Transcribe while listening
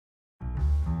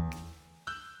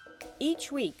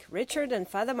Each week, Richard and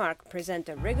Father Mark present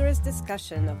a rigorous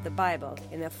discussion of the Bible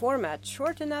in a format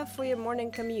short enough for your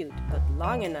morning commute, but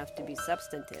long enough to be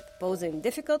substantive, posing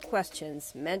difficult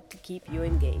questions meant to keep you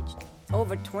engaged.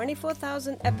 Over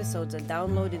 24,000 episodes are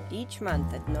downloaded each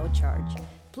month at no charge.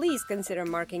 Please consider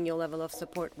marking your level of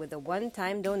support with a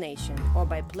one-time donation or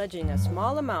by pledging a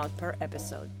small amount per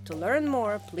episode. To learn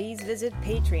more, please visit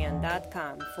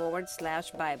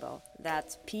patreon.com/Bible.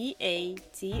 That's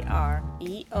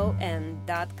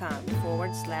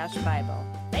patreon.com/Bible.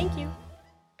 Thank you.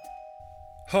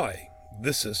 Hi,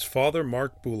 this is Father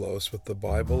Mark Boulos with the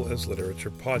Bible as Literature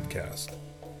podcast.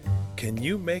 Can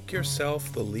you make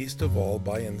yourself the least of all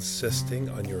by insisting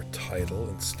on your title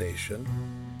and station?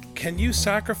 Can you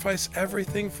sacrifice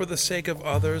everything for the sake of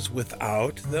others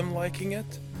without them liking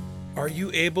it? Are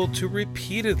you able to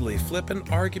repeatedly flip an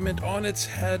argument on its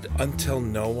head until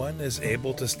no one is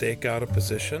able to stake out a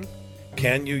position?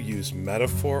 Can you use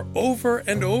metaphor over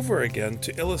and over again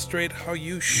to illustrate how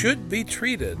you should be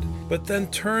treated, but then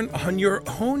turn on your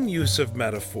own use of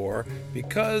metaphor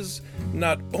because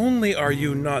not only are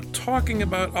you not talking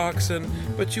about oxen,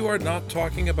 but you are not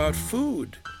talking about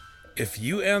food? If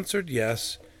you answered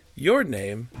yes, your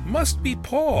name must be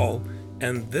Paul,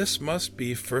 and this must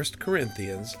be 1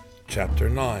 Corinthians chapter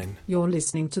 9. You're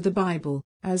listening to the Bible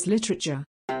as Literature.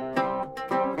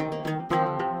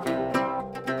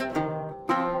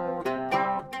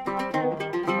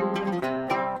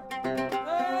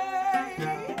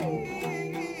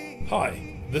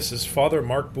 Hi, this is Father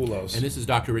Mark Boulos. And this is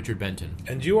Dr. Richard Benton.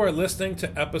 And you are listening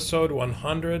to episode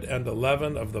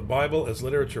 111 of the Bible as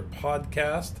Literature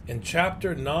podcast. In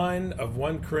chapter 9 of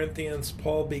 1 Corinthians,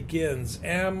 Paul begins,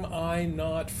 "Am I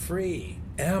not free?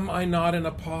 Am I not an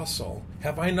apostle?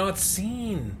 Have I not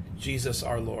seen Jesus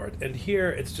our Lord?" And here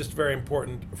it's just very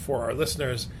important for our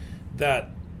listeners that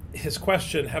his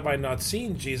question, "Have I not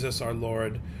seen Jesus our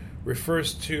Lord?"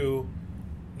 refers to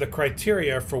the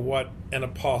criteria for what an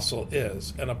apostle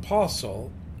is. An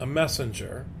apostle, a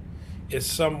messenger, is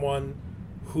someone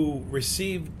who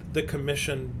received the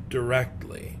commission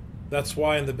directly. That's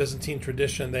why in the Byzantine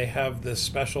tradition they have this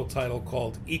special title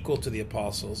called equal to the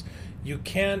apostles. You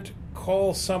can't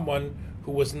call someone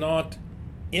who was not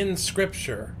in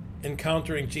Scripture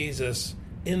encountering Jesus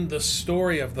in the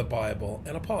story of the Bible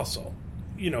an apostle.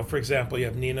 You know, for example, you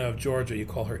have Nina of Georgia, you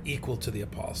call her equal to the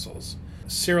apostles.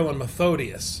 Cyril and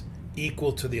Methodius,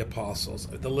 equal to the apostles.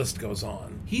 The list goes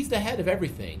on. He's the head of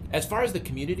everything. As far as the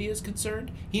community is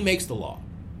concerned, he makes the law.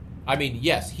 I mean,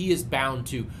 yes, he is bound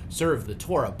to serve the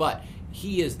Torah, but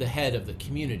he is the head of the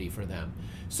community for them.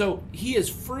 So he is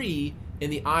free in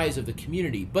the eyes of the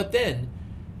community. But then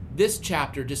this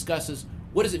chapter discusses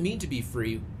what does it mean to be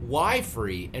free, why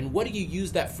free, and what do you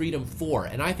use that freedom for?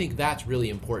 And I think that's really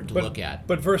important to look at.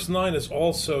 But verse 9 is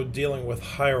also dealing with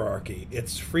hierarchy.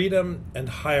 It's freedom and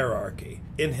hierarchy.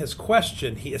 In his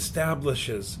question, he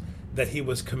establishes that he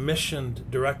was commissioned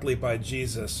directly by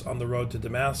Jesus on the road to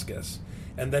Damascus.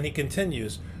 And then he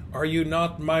continues, "Are you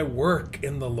not my work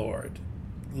in the Lord?"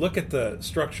 Look at the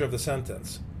structure of the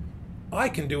sentence. I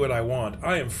can do what I want.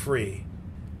 I am free.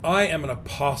 I am an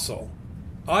apostle.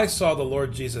 I saw the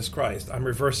Lord Jesus Christ. I'm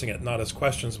reversing it, not as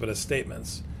questions, but as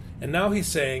statements. And now he's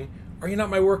saying, are you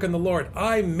not my work in the Lord?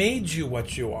 I made you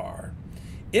what you are.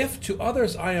 If to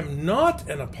others I am not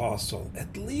an apostle,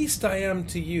 at least I am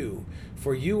to you,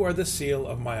 for you are the seal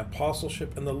of my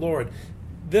apostleship in the Lord.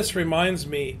 This reminds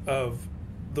me of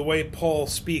the way Paul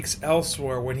speaks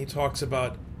elsewhere when he talks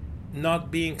about not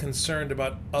being concerned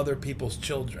about other people's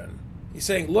children. He's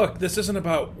saying, look, this isn't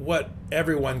about what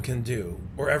everyone can do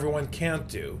or everyone can't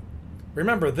do.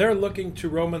 Remember, they're looking to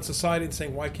Roman society and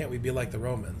saying, why can't we be like the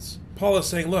Romans? Paul is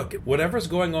saying, look, whatever's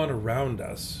going on around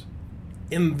us,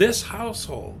 in this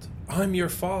household, I'm your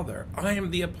father. I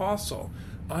am the apostle.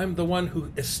 I'm the one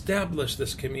who established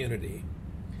this community.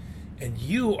 And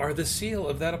you are the seal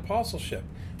of that apostleship.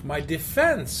 My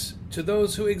defense to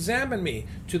those who examine me,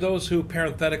 to those who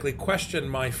parenthetically question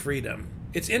my freedom.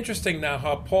 It's interesting now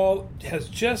how Paul has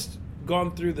just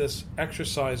gone through this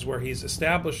exercise where he's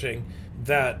establishing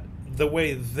that the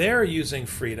way they're using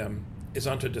freedom is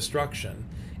unto destruction.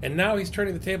 And now he's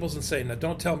turning the tables and saying, now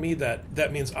don't tell me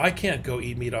that means I can't go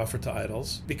eat meat offered to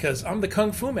idols because I'm the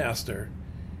kung fu master.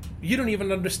 You don't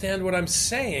even understand what I'm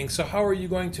saying, so how are you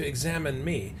going to examine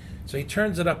me? So he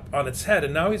turns it up on its head,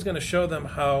 and now he's going to show them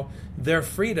how their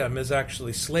freedom is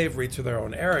actually slavery to their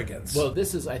own arrogance. Well,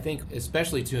 this is, I think,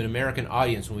 especially to an American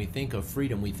audience, when we think of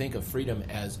freedom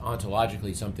as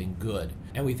ontologically something good,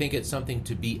 and we think it's something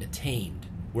to be attained.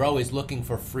 We're always looking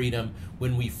for freedom.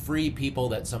 When we free people,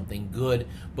 that's something good.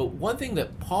 But one thing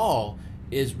that Paul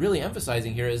is really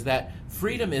emphasizing here is that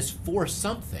freedom is for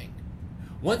something.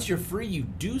 Once you're free, you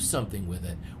do something with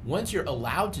it. Once you're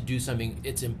allowed to do something,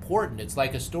 it's important. It's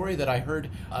like a story that I heard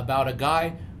about a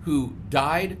guy who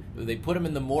died. They put him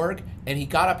in the morgue, and he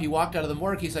got up, he walked out of the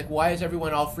morgue. He's like, why is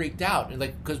everyone all freaked out? And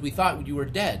like, because we thought you were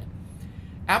dead.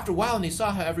 After a while, and he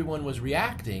saw how everyone was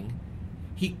reacting,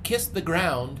 he kissed the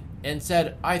ground and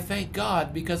said, I thank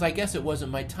God, because I guess it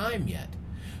wasn't my time yet.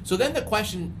 So then the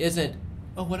question isn't,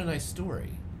 oh, what a nice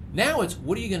story. Now it's,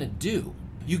 what are you going to do?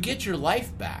 You get your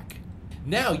life back.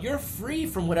 Now you're free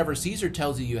from whatever Caesar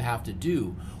tells you have to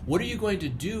do. What are you going to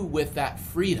do with that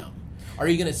freedom? Are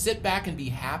you going to sit back and be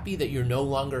happy that you're no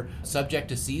longer subject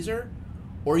to Caesar?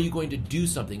 Or are you going to do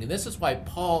something? And this is why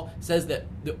Paul says that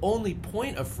the only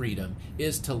point of freedom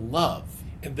is to love.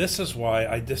 And this is why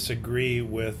I disagree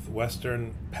with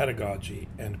Western pedagogy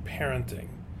and parenting.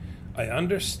 I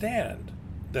understand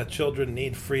that children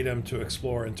need freedom to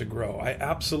explore and to grow. I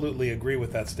absolutely agree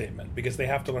with that statement, because they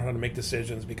have to learn how to make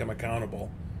decisions, become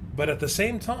accountable. But at the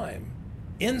same time,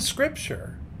 in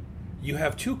Scripture, you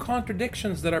have two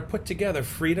contradictions that are put together,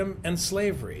 freedom and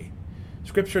slavery.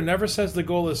 Scripture never says the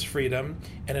goal is freedom,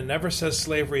 and it never says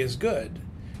slavery is good,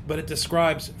 but it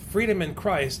describes freedom in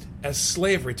Christ as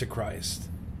slavery to Christ.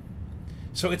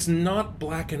 So it's not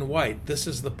black and white. This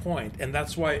is the point, and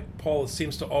that's why Paul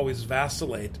seems to always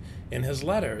vacillate in his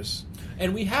letters.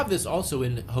 And we have this also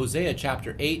in Hosea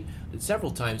chapter 8,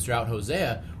 several times throughout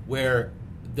Hosea, where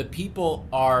the people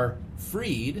are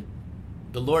freed.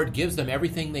 The Lord gives them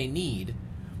everything they need,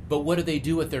 but what do they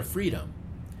do with their freedom?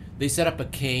 They set up a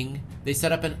king, they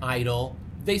set up an idol,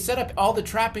 they set up all the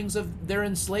trappings of their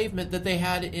enslavement that they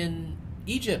had in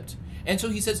Egypt. And so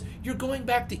he says, you're going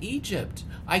back to Egypt.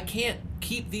 I can't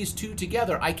keep these two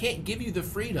together. I can't give you the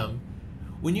freedom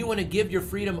when you want to give your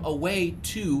freedom away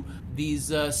to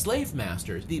these slave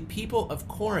masters. The people of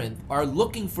Corinth are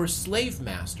looking for slave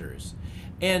masters.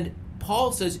 And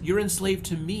Paul says, you're enslaved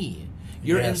to me.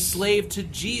 You're enslaved to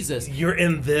Jesus. You're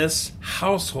in this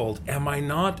household. Am I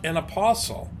not an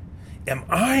apostle? Am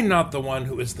I not the one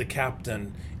who is the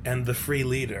captain and the free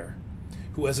leader,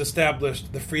 who has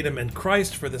established the freedom in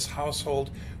Christ for this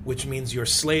household, which means your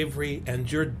slavery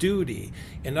and your duty?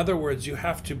 In other words, you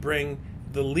have to bring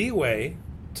the leeway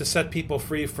to set people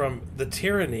free from the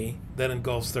tyranny that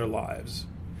engulfs their lives.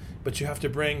 But you have to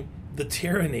bring the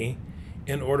tyranny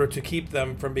in order to keep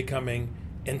them from becoming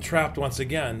entrapped once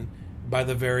again by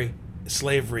the very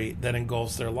slavery that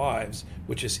engulfs their lives,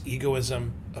 which is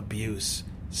egoism, abuse,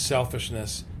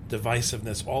 selfishness,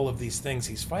 divisiveness, all of these things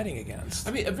he's fighting against.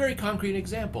 I mean, a very concrete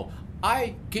example.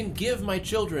 I can give my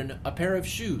children a pair of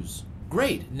shoes.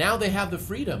 Great, now they have the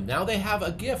freedom. Now they have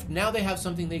a gift. Now they have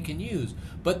something they can use.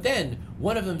 But then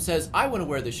one of them says, I want to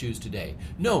wear the shoes today.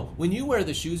 No, when you wear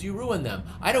the shoes, you ruin them.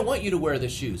 I don't want you to wear the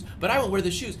shoes, but I won't wear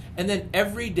the shoes. And then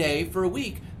every day for a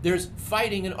week, there's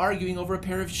fighting and arguing over a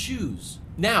pair of shoes.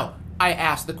 Now, I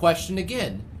ask the question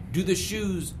again. Do the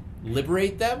shoes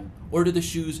liberate them, or do the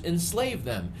shoes enslave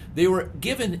them? They were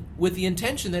given with the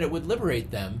intention that it would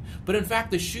liberate them, but in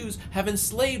fact the shoes have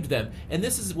enslaved them. And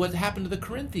this is what happened to the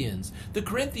Corinthians. The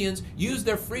Corinthians used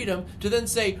their freedom to then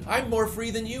say, I'm more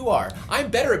free than you are. I'm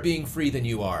better at being free than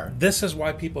you are. This is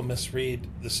why people misread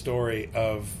the story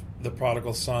of the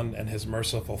prodigal son and his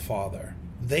merciful father.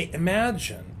 They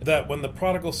imagine that when the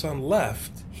prodigal son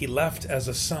left, he left as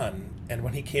a son, and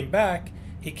when he came back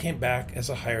as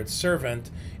a hired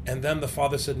servant, and then the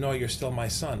father said, no, you're still my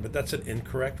son. But that's an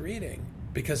incorrect reading,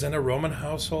 because in a Roman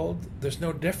household, there's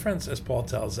no difference, as Paul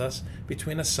tells us,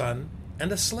 between a son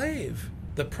and a slave.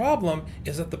 The problem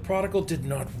is that the prodigal did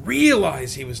not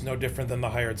realize he was no different than the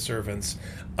hired servants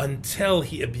until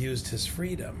he abused his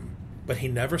freedom. But he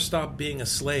never stopped being a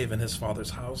slave in his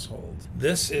father's household.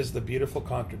 This is the beautiful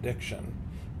contradiction,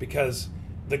 because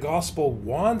the gospel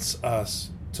wants us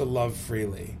to love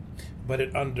freely, but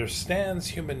it understands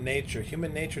human nature.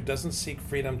 Human nature doesn't seek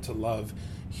freedom to love.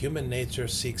 Human nature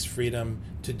seeks freedom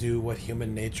to do what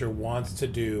human nature wants to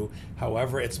do,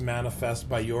 however it's manifest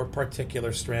by your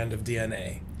particular strand of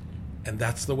DNA. And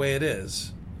that's the way it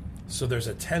is. So there's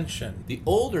a tension. The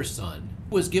older son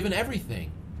was given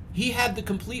everything. He had the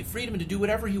complete freedom to do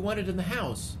whatever he wanted in the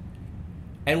house.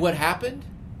 And what happened?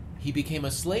 He became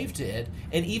a slave to it,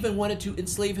 and even wanted to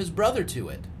enslave his brother to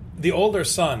it. The older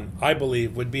son, I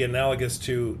believe, would be analogous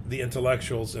to the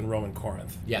intellectuals in Roman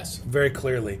Corinth. Yes. Very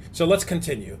clearly. So let's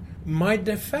continue. My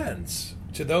defense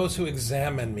to those who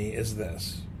examine me is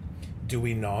this. Do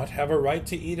we not have a right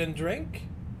to eat and drink?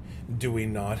 Do we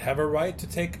not have a right to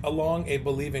take along a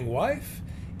believing wife,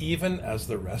 even as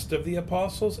the rest of the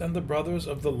apostles and the brothers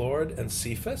of the Lord and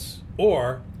Cephas?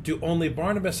 Or do only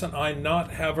Barnabas and I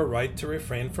not have a right to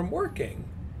refrain from working?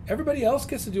 Everybody else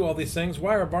gets to do all these things.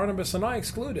 Why are Barnabas and I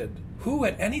excluded? Who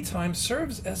at any time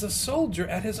serves as a soldier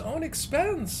at his own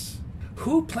expense?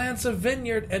 Who plants a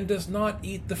vineyard and does not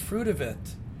eat the fruit of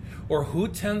it? Or who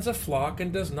tends a flock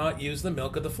and does not use the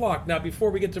milk of the flock? Now, before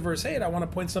we get to verse 8, I want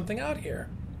to point something out here.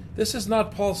 This is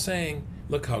not Paul saying,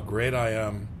 look how great I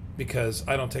am because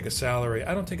I don't take a salary.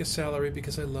 I don't take a salary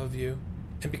because I love you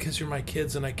and because you're my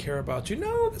kids and I care about you.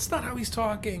 No, that's not how he's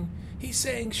talking. He's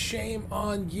saying, shame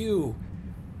on you.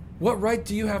 What right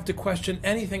do you have to question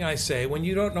anything I say when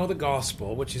you don't know the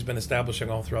gospel, which he's been establishing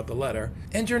all throughout the letter,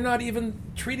 and you're not even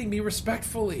treating me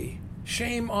respectfully?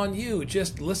 Shame on you.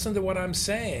 Just listen to what I'm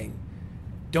saying.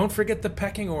 Don't forget the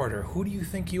pecking order. Who do you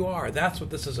think you are? That's what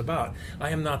this is about.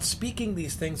 I am not speaking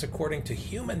these things according to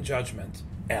human judgment.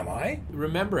 Am I?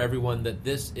 Remember, everyone, that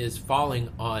this is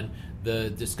falling on the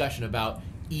discussion about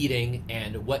eating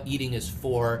and what eating is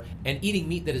for, and eating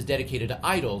meat that is dedicated to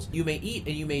idols. You may eat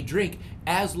and you may drink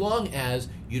as long as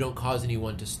you don't cause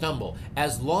anyone to stumble,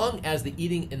 as long as the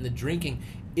eating and the drinking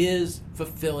is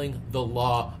fulfilling the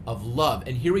law of love.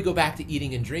 And here we go back to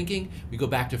eating and drinking, we go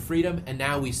back to freedom, and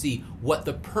now we see what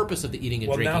the purpose of the eating and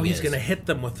drinking is. Well, now he's going to hit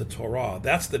them with the Torah.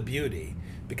 That's the beauty,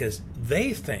 because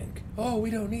they think, oh,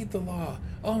 we don't need the law.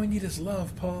 All we need is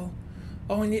love, Paul.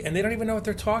 And they don't even know what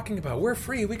they're talking about. We're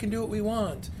free. We can do what we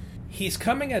want. He's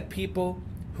coming at people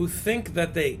who think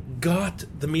that they got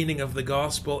the meaning of the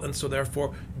gospel and so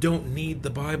therefore don't need the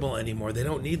Bible anymore. They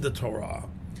don't need the Torah.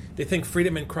 They think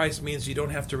freedom in Christ means you don't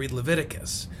have to read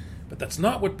Leviticus. But that's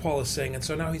not what Paul is saying, and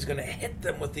so now he's going to hit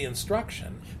them with the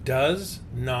instruction. Does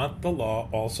not the law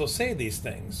also say these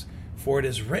things? For it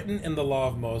is written in the law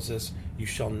of Moses, you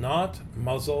shall not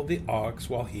muzzle the ox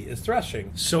while he is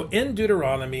threshing. So in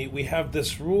Deuteronomy, we have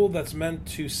this rule that's meant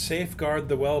to safeguard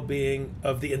the well-being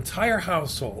of the entire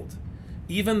household,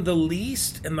 even the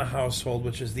least in the household,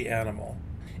 which is the animal.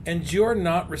 And you're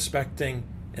not respecting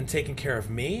and taking care of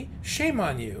me? Shame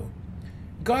on you.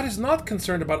 God is not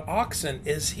concerned about oxen,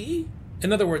 is he?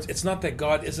 In other words, it's not that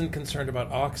God isn't concerned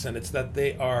about oxen, it's that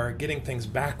they are getting things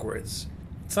backwards.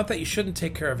 It's not that you shouldn't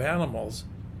take care of animals,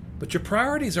 but your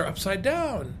priorities are upside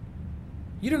down.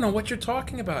 You don't know what you're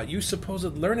talking about, you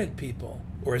supposed learned people.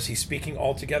 Or is he speaking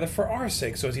altogether for our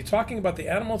sake? So is he talking about the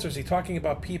animals or is he talking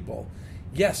about people?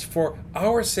 Yes, for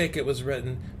our sake it was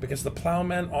written, because the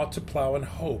plowman ought to plow in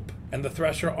hope, and the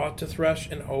thresher ought to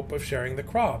thresh in hope of sharing the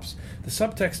crops. The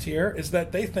subtext here is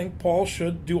that they think Paul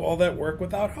should do all that work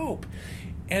without hope.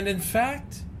 And in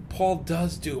fact, Paul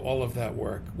does do all of that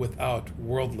work without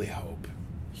worldly hope.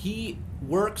 He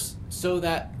works so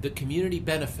that the community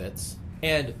benefits,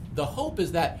 and the hope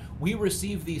is that we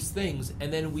receive these things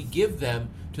and then we give them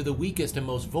to the weakest and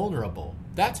most vulnerable.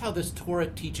 That's how this Torah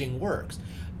teaching works.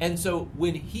 And so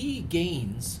when he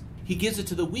gains, he gives it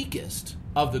to the weakest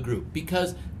of the group,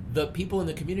 because the people in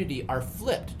the community are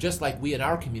flipped, just like we in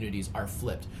our communities are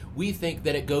flipped. We think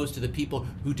that it goes to the people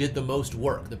who did the most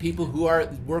work, the people who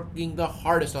are working the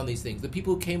hardest on these things, the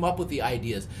people who came up with the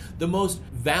ideas. The most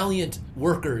valiant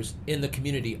workers in the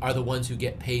community are the ones who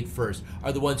get paid first,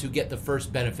 are the ones who get the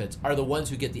first benefits, are the ones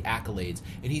who get the accolades.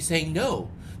 And he's saying,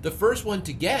 no, the first one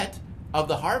to get of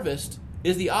the harvest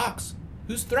is the ox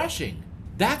who's threshing.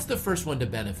 That's the first one to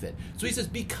benefit. So he says,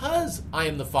 because I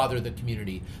am the father of the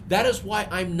community, that is why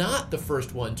I'm not the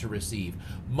first one to receive.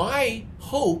 My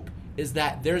hope is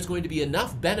that there's going to be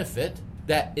enough benefit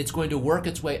that it's going to work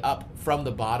its way up from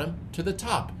the bottom to the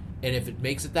top. And if it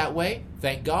makes it that way,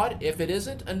 thank God. If it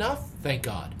isn't enough, thank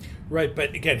God. Right,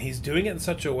 but again, he's doing it in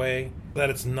such a way that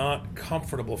it's not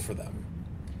comfortable for them.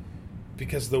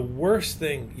 Because the worst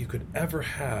thing you could ever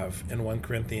have in 1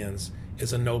 Corinthians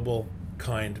is a noble,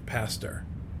 kind pastor.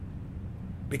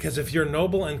 Because if you're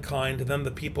noble and kind, then the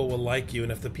people will like you.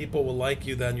 And if the people will like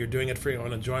you, then you're doing it for your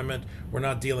own enjoyment. We're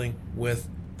not dealing with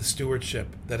the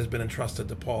stewardship that has been entrusted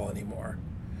to Paul anymore.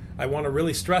 I want to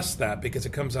really stress that because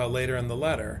it comes out later in the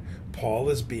letter. Paul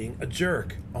is being a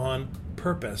jerk on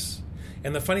purpose.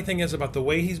 And the funny thing is about the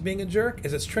way he's being a jerk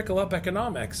is it's Trickle Up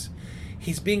Economics.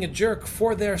 He's being a jerk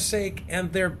for their sake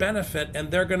and their benefit,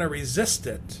 and they're going to resist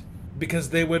it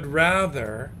because they would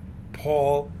rather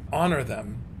Paul honor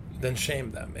them than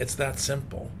shame them. It's that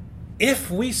simple. If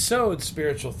we sowed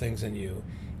spiritual things in you,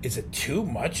 is it too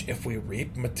much if we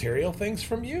reap material things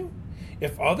from you?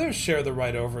 If others share the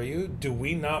right over you, do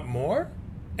we not more?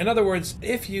 In other words,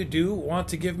 if you do want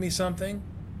to give me something,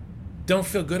 don't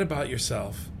feel good about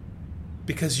yourself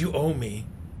because you owe me.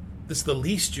 This is the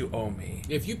least you owe me.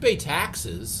 If you pay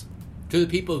taxes to the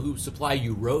people who supply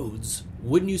you roads,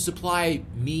 wouldn't you supply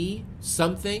me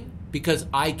something because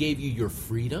I gave you your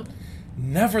freedom?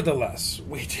 Nevertheless,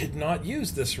 we did not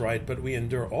use this right, but we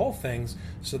endure all things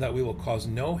so that we will cause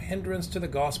no hindrance to the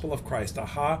gospel of Christ.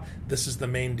 Aha, this is the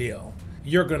main deal.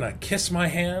 You're going to kiss my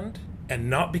hand, and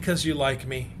not because you like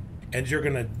me, and you're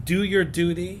going to do your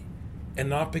duty, and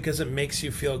not because it makes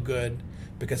you feel good,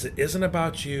 because it isn't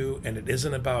about you, and it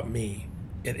isn't about me.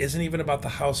 It isn't even about the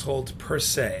household per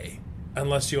se,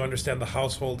 unless you understand the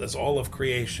household as all of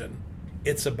creation.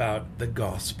 It's about the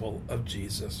gospel of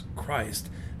Jesus Christ.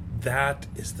 That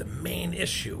is the main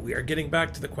issue. We are getting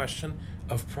back to the question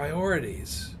of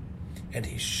priorities. And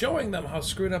he's showing them how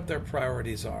screwed up their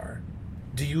priorities are.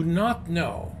 Do you not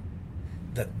know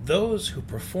that those who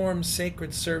perform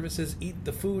sacred services eat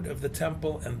the food of the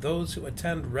temple, and those who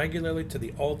attend regularly to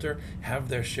the altar have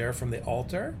their share from the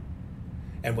altar?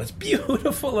 And what's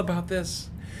beautiful about this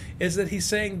is that he's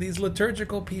saying these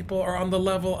liturgical people are on the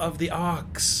level of the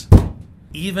ox.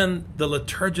 Even the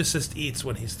liturgicist eats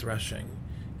when he's threshing,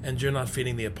 and you're not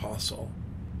feeding the apostle.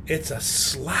 It's a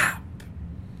slap.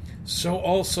 So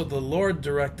also the Lord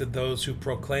directed those who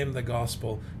proclaim the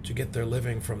gospel to get their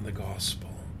living from the gospel.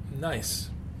 Nice.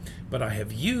 But I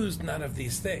have used none of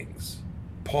these things.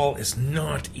 Paul is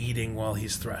not eating while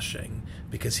he's threshing,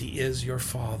 because he is your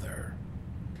father.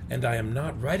 And I am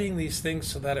not writing these things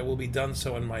so that it will be done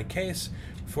so in my case,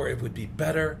 for it would be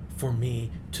better for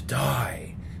me to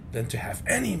die than to have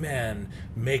any man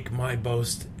make my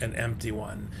boast an empty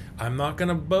one. I'm not going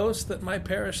to boast that my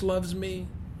parish loves me.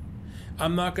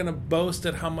 I'm not going to boast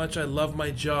at how much I love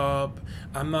my job.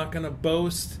 I'm not going to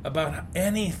boast about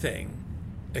anything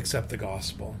except the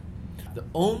gospel. The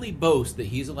only boast that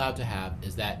he's allowed to have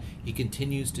is that he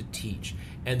continues to teach.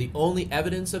 And the only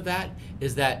evidence of that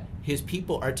is that his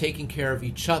people are taking care of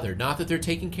each other, not that they're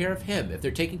taking care of him. If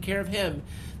they're taking care of him,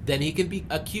 then he can be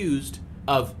accused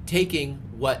of taking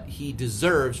what he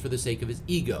deserves for the sake of his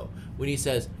ego. When he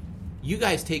says, you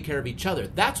guys take care of each other,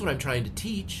 that's what I'm trying to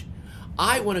teach.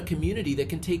 I want a community that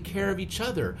can take care of each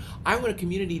other. I want a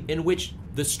community in which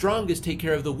the strongest take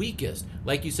care of the weakest.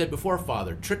 Like you said before,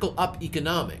 Father, trickle up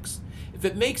economics. If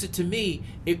it makes it to me,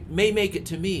 it may make it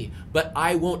to me, but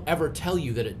I won't ever tell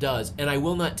you that it does, and I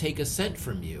will not take a cent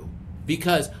from you,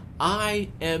 because I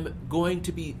am going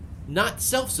to be not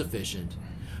self-sufficient,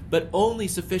 but only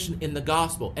sufficient in the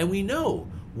gospel. And we know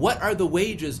what are the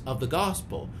wages of the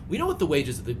gospel. We know what the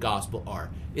wages of the gospel are.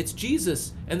 It's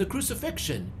Jesus and the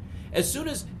crucifixion. As soon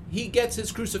as he gets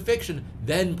his crucifixion,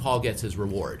 then Paul gets his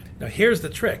reward. Now here's the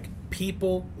trick.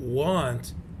 People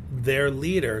want their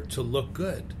leader to look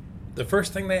good. The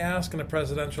first thing they ask in a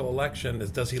presidential election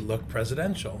is, does he look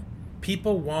presidential?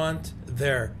 People want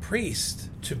their priest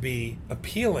to be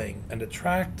appealing and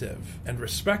attractive and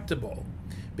respectable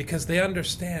because they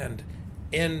understand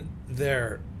in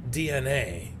their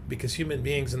DNA, because human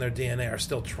beings in their DNA are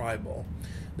still tribal,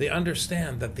 they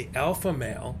understand that the alpha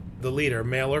male, the leader,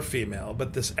 male or female,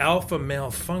 but this alpha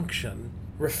male function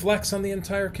reflects on the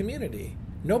entire community.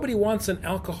 Nobody wants an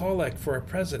alcoholic for a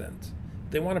president.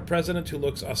 They want a president who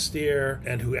looks austere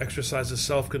and who exercises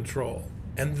self-control.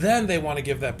 And then they want to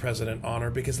give that president honor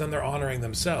because then they're honoring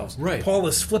themselves. Right. Paul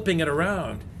is flipping it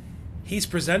around. He's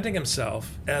presenting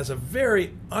himself as a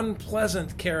very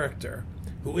unpleasant character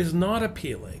who is not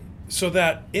appealing, so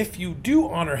that if you do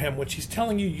honor him, which he's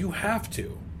telling you you have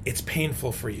to, it's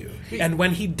painful for you. And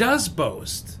when he does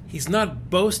boast, he's not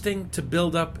boasting to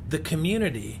build up the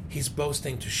community. He's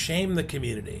boasting to shame the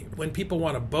community. When people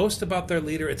want to boast about their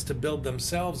leader, it's to build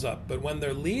themselves up. But when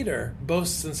their leader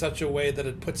boasts in such a way that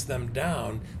it puts them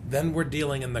down, then we're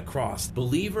dealing in the cross.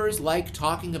 Believers like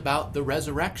talking about the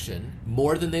resurrection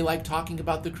more than they like talking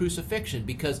about the crucifixion,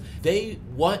 because they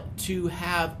want to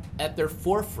have at their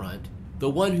forefront the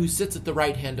one who sits at the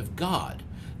right hand of God,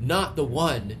 not the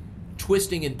one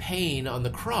twisting in pain on the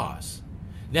cross.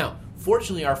 Now,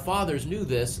 fortunately, our fathers knew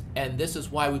this, and this is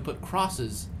why we put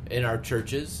crosses in our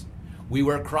churches. We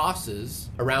wear crosses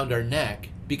around our neck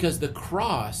because the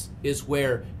cross is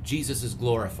where Jesus is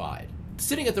glorified.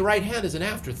 Sitting at the right hand is an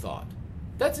afterthought.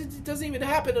 It doesn't even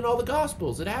happen in all the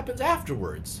Gospels. It happens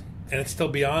afterwards. And it's still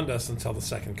beyond us until the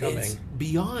second coming. It's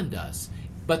beyond us.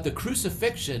 But the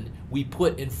crucifixion we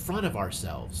put in front of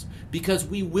ourselves because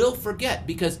we will forget.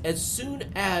 Because as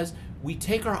soon as we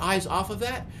take our eyes off of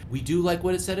that, we do like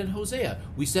what it said in Hosea.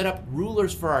 We set up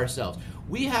rulers for ourselves.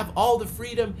 We have all the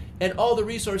freedom and all the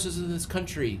resources in this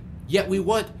country, yet we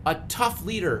want a tough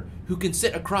leader who can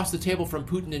sit across the table from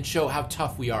Putin and show how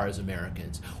tough we are as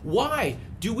Americans. Why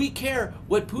do we care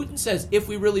what Putin says if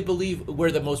we really believe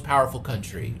we're the most powerful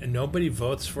country? And nobody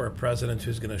votes for a president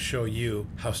who's going to show you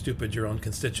how stupid your own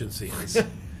constituency is.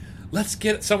 Let's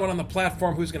get someone on the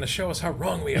platform who's going to show us how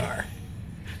wrong we are.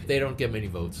 they don't get many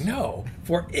votes. No.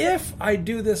 For if I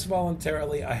do this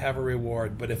voluntarily, I have a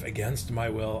reward, but if against my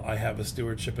will, I have a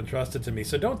stewardship entrusted to me.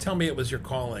 So don't tell me it was your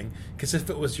calling, because if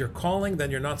it was your calling, then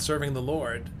you're not serving the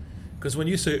Lord. Because when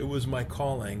you say it was my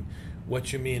calling,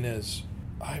 what you mean is,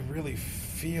 I really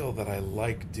feel that I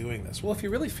like doing this. Well, if you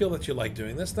really feel that you like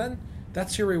doing this, then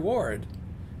that's your reward.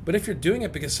 But if you're doing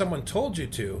it because someone told you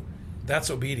to, that's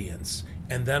obedience.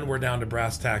 And then we're down to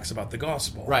brass tacks about the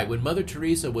gospel. Right. When Mother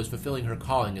Teresa was fulfilling her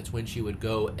calling, it's when she would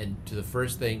go and to the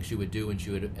first thing she would do when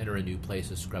she would enter a new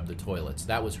place is scrub the toilets.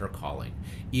 That was her calling.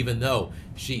 Even though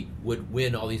she would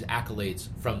win all these accolades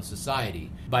from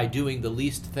society, by doing the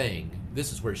least thing,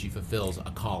 this is where she fulfills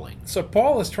a calling. So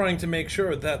Paul is trying to make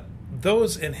sure that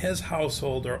those in his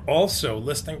household are also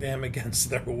listening to him against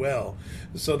their will,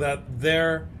 so that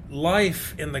their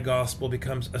life in the gospel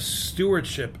becomes a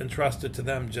stewardship entrusted to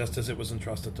them just as it was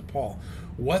entrusted to Paul.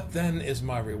 What then is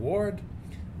my reward?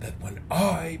 That when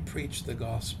I preach the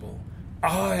gospel,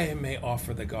 I may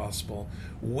offer the gospel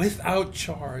without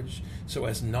charge, so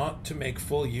as not to make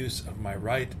full use of my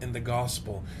right in the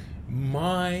gospel.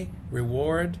 My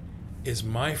reward is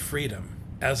my freedom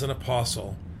as an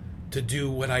apostle to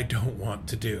do what I don't want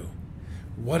to do.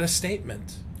 What a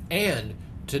statement. And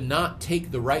to not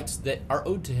take the rights that are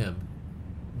owed to him.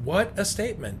 What a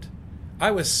statement.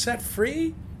 I was set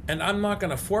free, and I'm not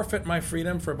going to forfeit my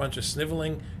freedom for a bunch of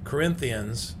sniveling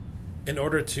Corinthians in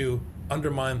order to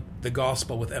undermine the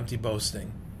gospel with empty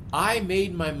boasting. I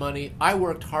made my money, I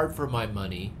worked hard for my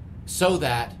money, so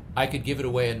that I could give it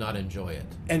away and not enjoy it.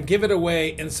 And give it away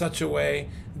in such a way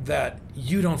that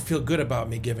you don't feel good about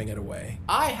me giving it away.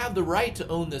 I have the right to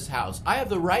own this house. I have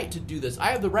the right to do this. I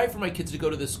have the right for my kids to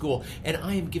go to this school. And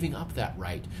I am giving up that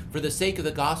right for the sake of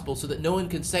the gospel so that no one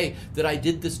can say that I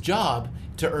did this job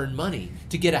to earn money,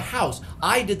 to get a house.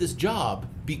 I did this job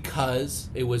because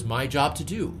it was my job to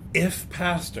do. If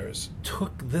pastors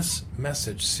took this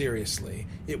message seriously,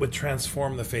 it would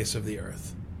transform the face of the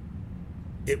earth.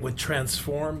 It would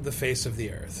transform the face of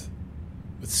the earth.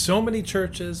 With so many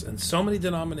churches and so many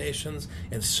denominations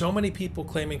and so many people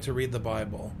claiming to read the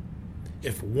Bible,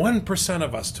 if 1%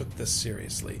 of us took this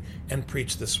seriously and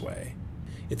preached this way,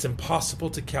 it's impossible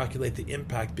to calculate the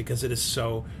impact because it is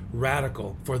so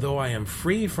radical. For though I am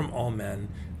free from all men,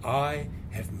 I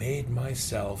have made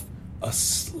myself a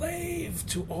slave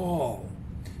to all,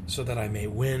 so that I may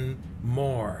win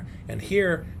more. And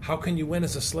here, how can you win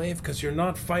as a slave? Because you're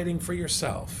not fighting for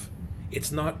yourself.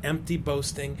 It's not empty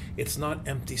boasting. It's not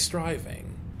empty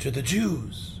striving. To the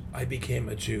Jews, I became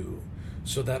a Jew,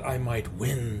 so that I might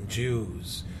win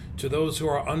Jews. To those who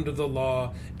are under the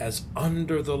law, as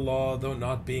under the law, though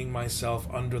not being myself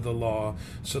under the law,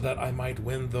 so that I might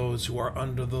win those who are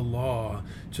under the law.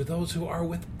 To those who are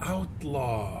without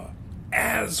law,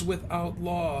 as without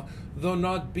law, though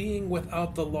not being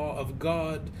without the law of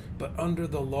God, but under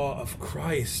the law of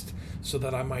Christ, so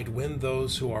that I might win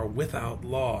those who are without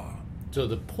law. So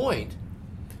the point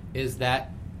is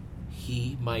that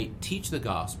he might teach the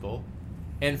gospel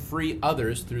and free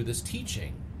others through this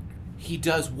teaching. He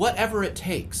does whatever it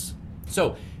takes.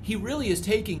 So he really is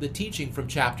taking the teaching from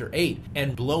chapter 8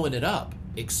 and blowing it up,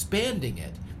 expanding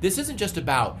it. This isn't just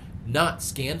about not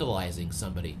scandalizing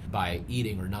somebody by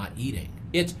eating or not eating.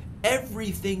 It's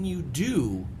everything you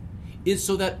do is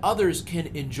so that others can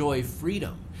enjoy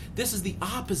freedom. This is the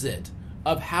opposite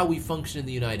of how we function in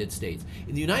the United States.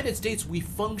 In the United States, we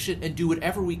function and do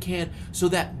whatever we can so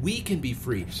that we can be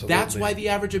free. Absolutely. That's why the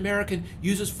average American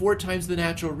uses 4 times the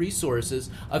natural resources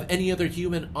of any other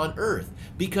human on earth,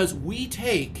 because we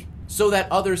take so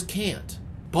that others can't.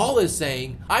 Paul is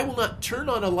saying, I will not turn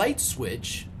on a light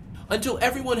switch until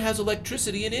everyone has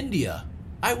electricity in India.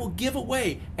 I will give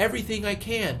away everything I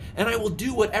can, and I will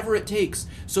do whatever it takes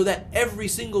so that every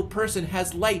single person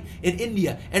has light in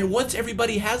India. And once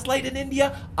everybody has light in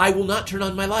India, I will not turn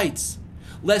on my lights,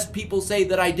 lest people say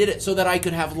that I did it so that I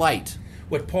could have light.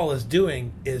 What Paul is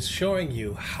doing is showing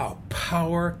you how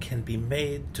power can be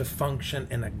made to function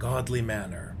in a godly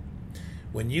manner.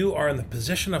 When you are in the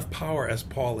position of power, as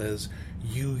Paul is,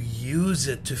 you use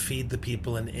it to feed the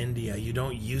people in India. You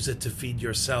don't use it to feed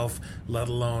yourself, let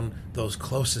alone those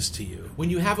closest to you.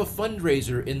 When you have a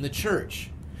fundraiser in the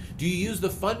church, do you use the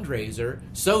fundraiser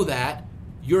so that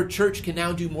your church can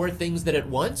now do more things than at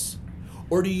once?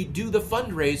 Or do you do the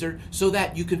fundraiser so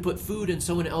that you can put food in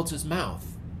someone else's mouth?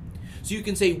 So you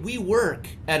can say, we work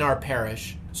at our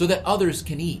parish so that others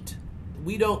can eat.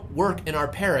 We don't work in our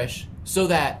parish so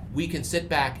that we can sit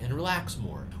back and relax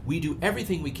more. We do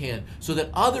everything we can so that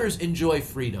others enjoy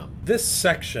freedom. This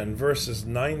section, verses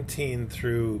 19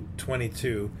 through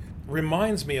 22,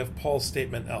 reminds me of Paul's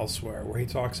statement elsewhere, where he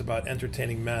talks about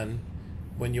entertaining men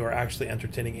when you are actually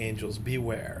entertaining angels.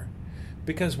 Beware.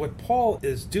 Because what Paul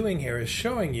is doing here is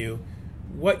showing you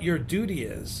what your duty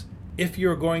is. If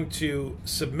you're going to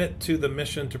submit to the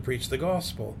mission to preach the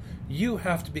gospel, you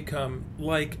have to become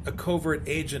like a covert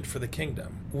agent for the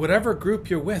kingdom. Whatever group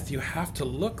you're with, you have to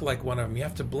look like one of them. You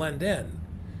have to blend in.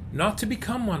 Not to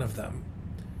become one of them,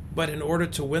 but in order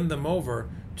to win them over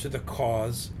to the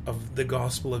cause of the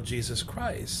gospel of Jesus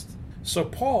Christ. So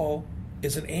Paul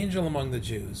is an angel among the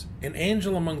Jews, an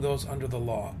angel among those under the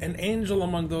law, an angel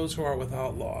among those who are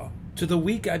without law. To the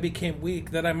weak I became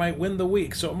weak, that I might win the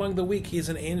weak. So among the weak, he is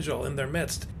an angel in their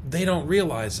midst. They don't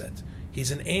realize it.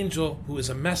 He's an angel who is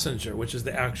a messenger, which is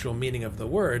the actual meaning of the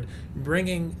word,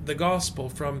 bringing the gospel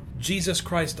from Jesus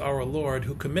Christ our Lord,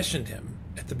 who commissioned him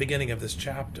at the beginning of this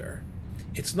chapter.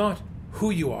 It's not who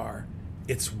you are,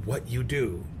 it's what you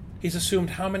do. He's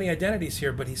assumed how many identities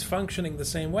here, but he's functioning the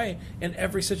same way in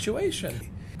every situation.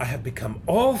 I have become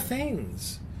all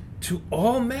things to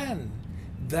all men,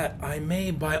 that I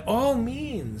may by all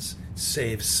means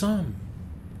save some.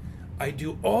 I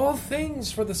do all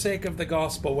things for the sake of the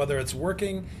gospel, whether it's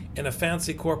working in a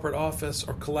fancy corporate office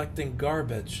or collecting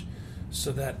garbage,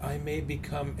 so that I may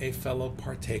become a fellow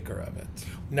partaker of it.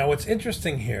 Now, what's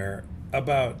interesting here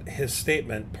about his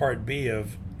statement, part B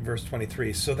of verse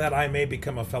 23, so that I may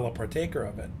become a fellow partaker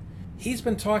of it. He's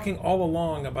been talking all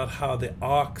along about how the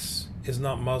ox is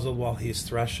not muzzled while he's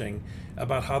threshing,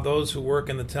 about how those who work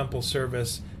in the temple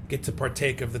service get to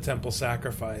partake of the temple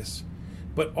sacrifice.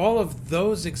 But all of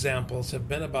those examples have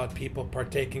been about people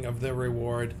partaking of their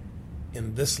reward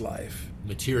in this life.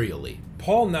 Materially.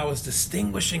 Paul now is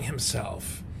distinguishing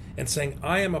himself and saying,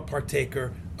 I am a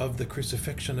partaker of the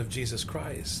crucifixion of Jesus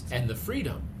Christ. And the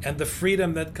freedom. And the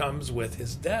freedom that comes with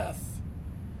his death,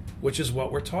 which is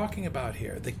what we're talking about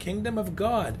here. The kingdom of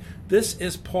God. This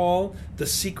is Paul, the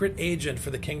secret agent for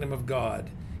the kingdom of God.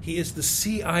 He is the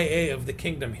CIA of the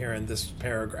kingdom here in this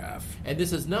paragraph. And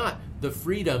this is not the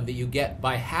freedom that you get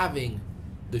by having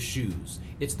the shoes.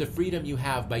 It's the freedom you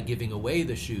have by giving away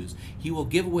the shoes. He will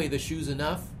give away the shoes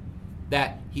enough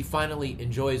that he finally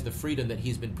enjoys the freedom that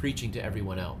he's been preaching to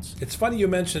everyone else. It's funny you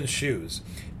mentioned shoes.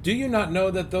 Do you not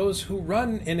know that those who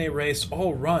run in a race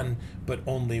all run, but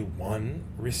only one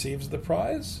receives the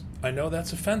prize? I know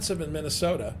that's offensive in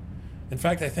Minnesota. In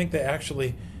fact, I think they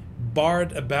actually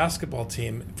barred a basketball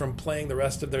team from playing the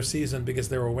rest of their season because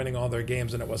they were winning all their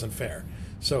games and it wasn't fair.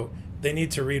 So they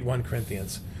need to read 1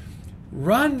 Corinthians.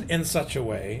 Run in such a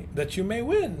way that you may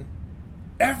win.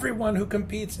 Everyone who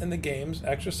competes in the games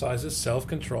exercises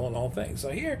self-control in all things. So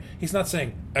here, he's not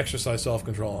saying exercise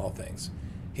self-control in all things.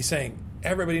 He's saying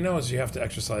everybody knows you have to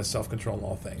exercise self-control in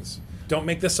all things. Don't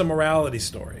make this a morality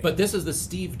story. But this is the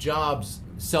Steve Jobs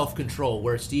self-control,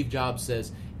 where Steve Jobs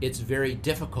says it's very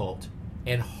difficult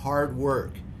and hard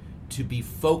work to be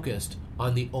focused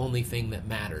on the only thing that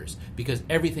matters, because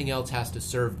everything else has to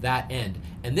serve that end.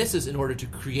 And this is in order to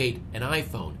create an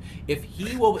iPhone. If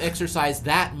he will exercise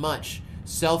that much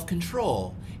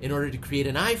self-control in order to create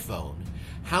an iPhone,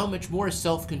 how much more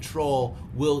self-control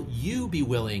will you be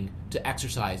willing to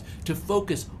exercise to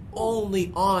focus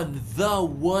only on the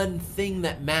one thing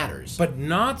that matters? But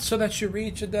not so that you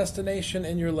reach a destination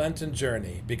in your Lenten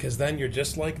journey, because then you're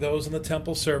just like those in the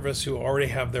temple service who already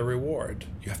have their reward.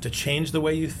 You have to change the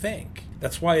way you think.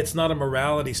 That's why it's not a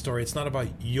morality story. It's not about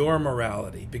your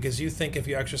morality, because you think if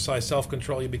you exercise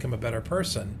self-control, you become a better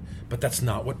person. But that's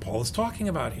not what Paul is talking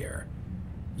about here.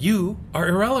 You are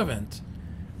irrelevant.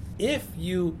 If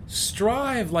you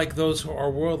strive like those who are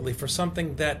worldly for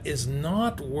something that is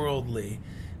not worldly,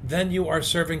 then you are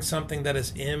serving something that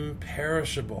is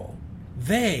imperishable.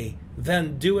 They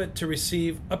then do it to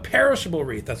receive a perishable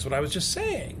wreath. That's what I was just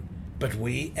saying. But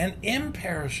we, an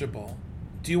imperishable.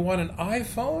 Do you want an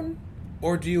iPhone,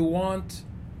 or do you want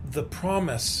the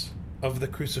promise of the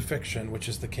crucifixion, which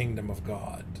is the kingdom of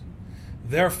God?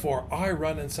 Therefore, I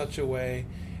run in such a way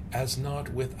as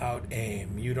not without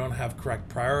aim. You don't have correct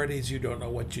priorities. You don't know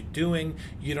what you're doing.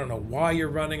 You don't know why you're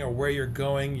running or where you're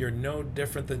going. You're no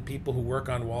different than people who work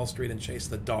on Wall Street and chase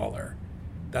the dollar.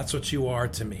 That's what you are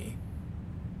to me.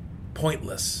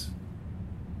 Pointless.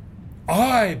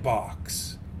 I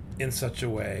box in such a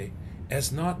way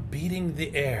as not beating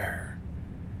the air.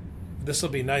 This will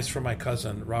be nice for my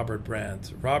cousin, Robert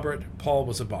Brandt. Robert, Paul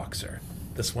was a boxer.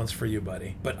 This one's for you,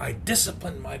 buddy. But I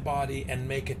discipline my body and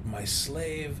make it my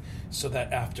slave, so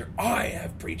that after I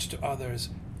have preached to others,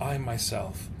 I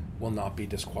myself will not be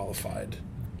disqualified.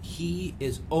 He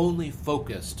is only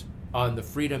focused on the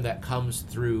freedom that comes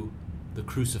through the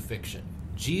crucifixion.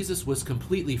 Jesus was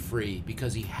completely free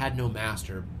because he had no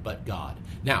master but God.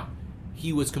 Now,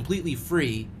 he was completely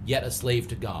free, yet a slave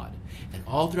to God. And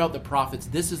all throughout the prophets,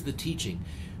 this is the teaching.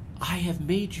 I have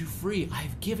made you free. I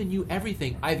have given you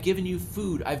everything. I've given you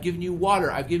food. I've given you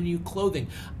water. I've given you clothing.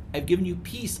 I've given you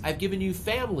peace. I've given you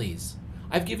families.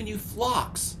 I've given you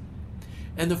flocks.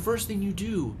 And the first thing you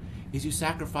do is you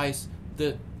sacrifice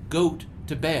the goat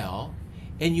to Baal,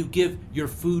 and you give your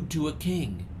food to a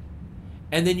king.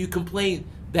 And then you complain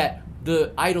that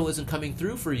the idol isn't coming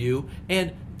through for you,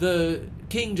 and the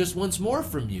king just wants more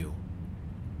from you.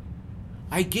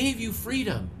 I gave you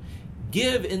freedom.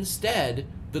 Give instead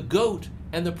the goat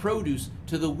and the produce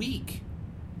to the weak.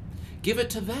 Give it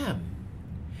to them.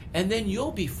 And then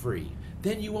you'll be free.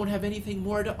 Then you won't have anything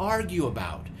more to argue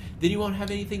about. Then you won't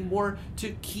have anything more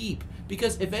to keep.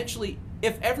 Because eventually,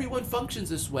 if everyone functions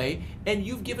this way, and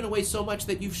you've given away so much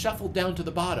that you've shuffled down to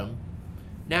the bottom,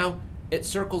 now it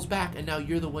circles back, and now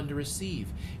you're the one to receive.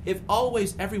 If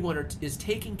always everyone is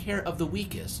taking care of the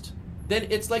weakest, then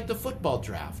it's like the football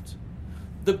draft.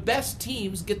 The best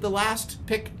teams get the last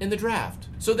pick in the draft.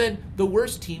 So then the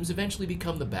worst teams eventually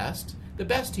become the best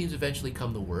teams eventually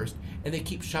become the worst, and they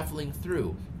keep shuffling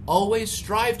through. Always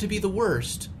strive to be the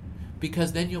worst,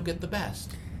 because then you'll get the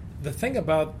best. The thing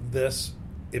about this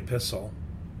epistle,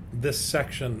 this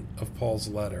section of Paul's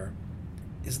letter,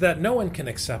 is that no one can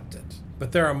accept it.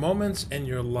 But there are moments in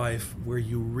your life where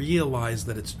you realize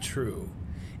that it's true.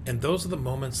 And those are the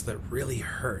moments that really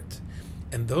hurt.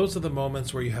 And those are the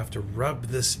moments where you have to rub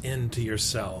this into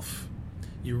yourself.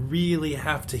 You really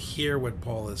have to hear what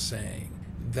Paul is saying.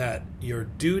 That your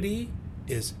duty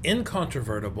is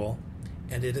incontrovertible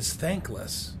and it is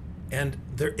thankless. And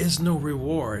there is no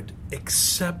reward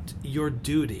except your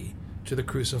duty to the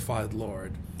crucified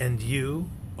Lord. And you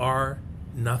are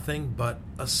nothing but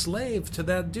a slave to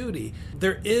that duty.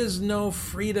 There is no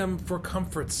freedom for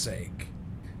comfort's sake.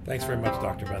 Thanks very much,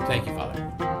 Dr. Benton. Thank you,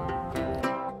 Father.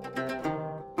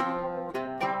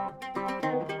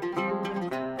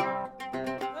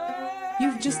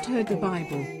 You've just heard the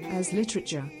Bible as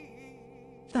literature.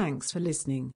 Thanks for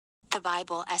listening. The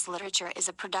Bible as Literature is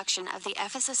a production of the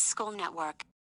Ephesus School Network.